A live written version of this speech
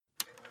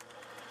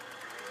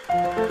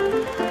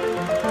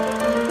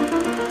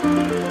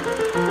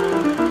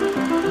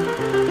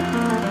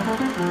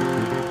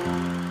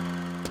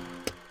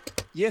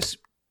Yes,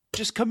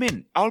 just come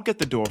in. I'll get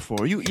the door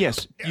for you.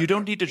 Yes, you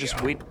don't need to just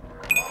wait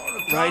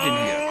right in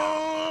here.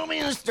 Oh,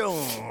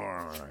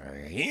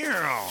 Mr.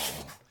 Hero.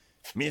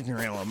 Mr.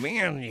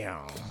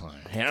 Alabama.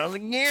 How's it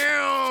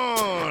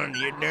going?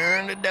 You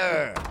darn the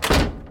door.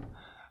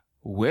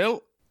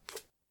 Well,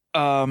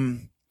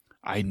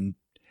 I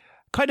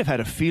kind of had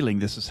a feeling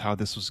this is how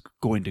this was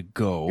going to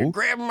go.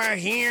 Grab my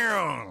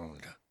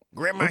hand.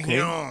 Grab my Okay.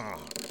 hand.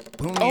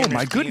 Put me Oh, in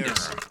my this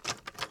goodness. ear.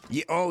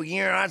 Yeah, oh,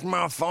 yeah, that's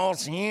my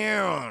false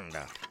hand.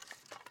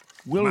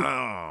 Well,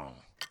 Oh,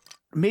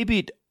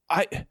 maybe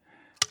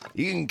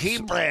you can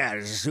keep that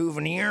as a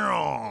souvenir.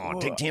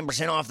 Take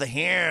 10% off the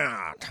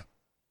hat.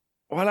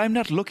 Well, I'm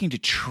not looking to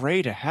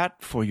trade a hat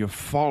for your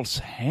false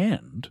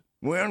hand.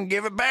 Well,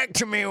 give it back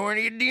to me. What are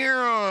you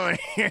doing?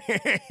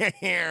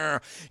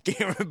 Here,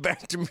 give it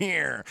back to me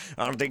here.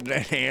 I'll take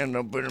that hand.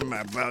 I'll put it in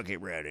my pocket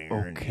right here.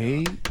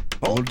 Okay.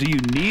 Oh, Well, do you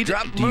need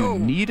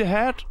move. a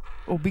hat?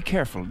 Oh, be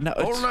careful. No,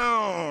 Hold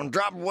on.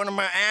 Drop one of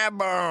my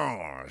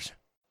eyeballs.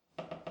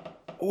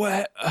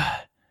 Well,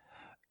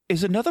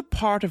 is another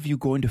part of you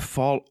going to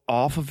fall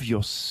off of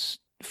you?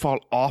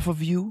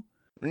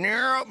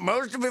 No,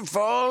 most of it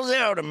falls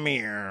out of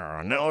me.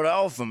 Not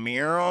off of me.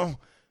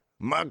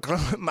 My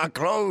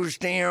clothes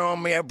stay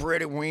on me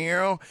pretty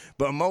well,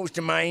 but most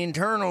of my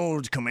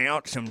internals come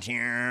out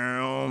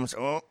sometimes.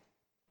 Oh.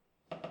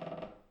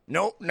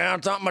 Nope, now I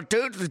thought my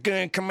tooth was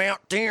going to come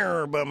out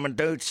there, but my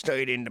tooth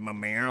stayed into my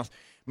mouth.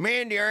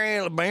 Mandy or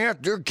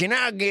Alabaster, can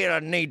I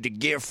need to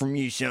get from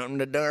you something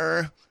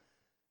today?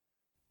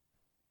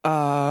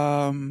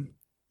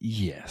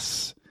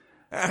 Yes.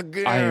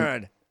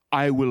 Good.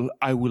 I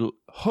will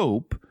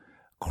hope,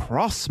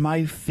 cross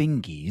my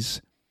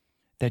fingies,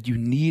 that you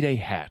need a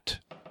hat.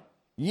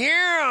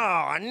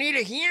 Yeah, I need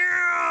a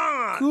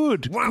hair.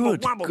 Good, Wobble,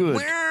 good, wobble, good.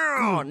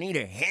 wow, I need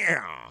a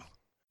hair.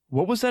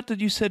 What was that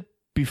you said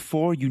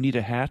before you need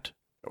a hat?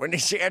 When they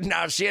said no,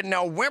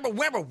 wibble,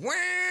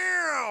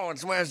 wow.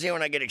 That's what I say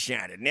when I get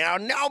excited. Now,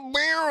 no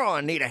barrel,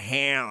 I need a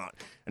hat.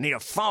 I need a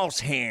false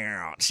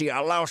hair. See, I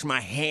lost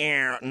my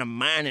hair in a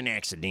mining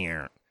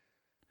accident.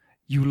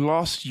 You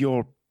lost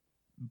your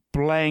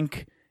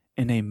blank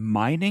in a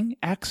mining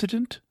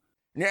accident?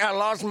 Yeah, I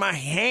lost my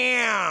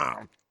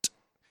hair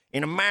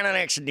in a mining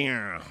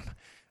accident.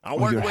 I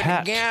work your with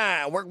hat. a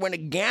guy. I work with a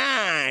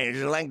guy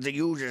who likes to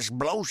use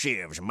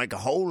explosives and make a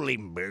hole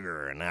even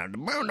bigger. And now,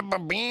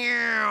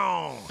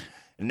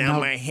 Now-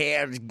 my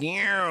head's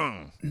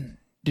gone.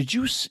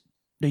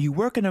 Now, you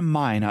work in a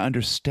mine, I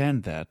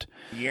understand that.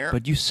 Yeah.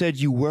 But you said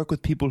you work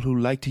with people who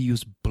like to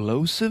use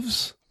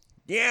explosives?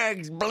 Yeah,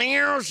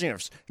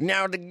 explosives.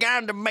 Now, the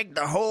guy to make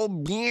the whole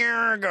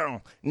beer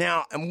go.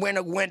 Now, and when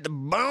it went to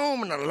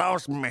boom and I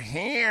lost my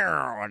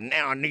hair, and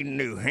now I need a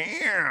new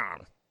hair.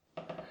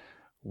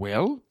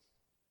 Well,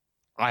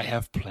 I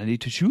have plenty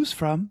to choose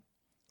from.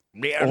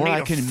 Yeah, Or I I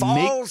need can a make-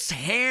 false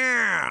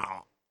hair.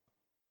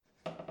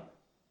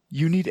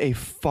 You need a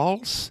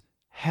false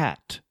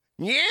hat.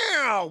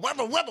 Yeah,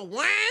 wibble,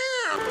 wow.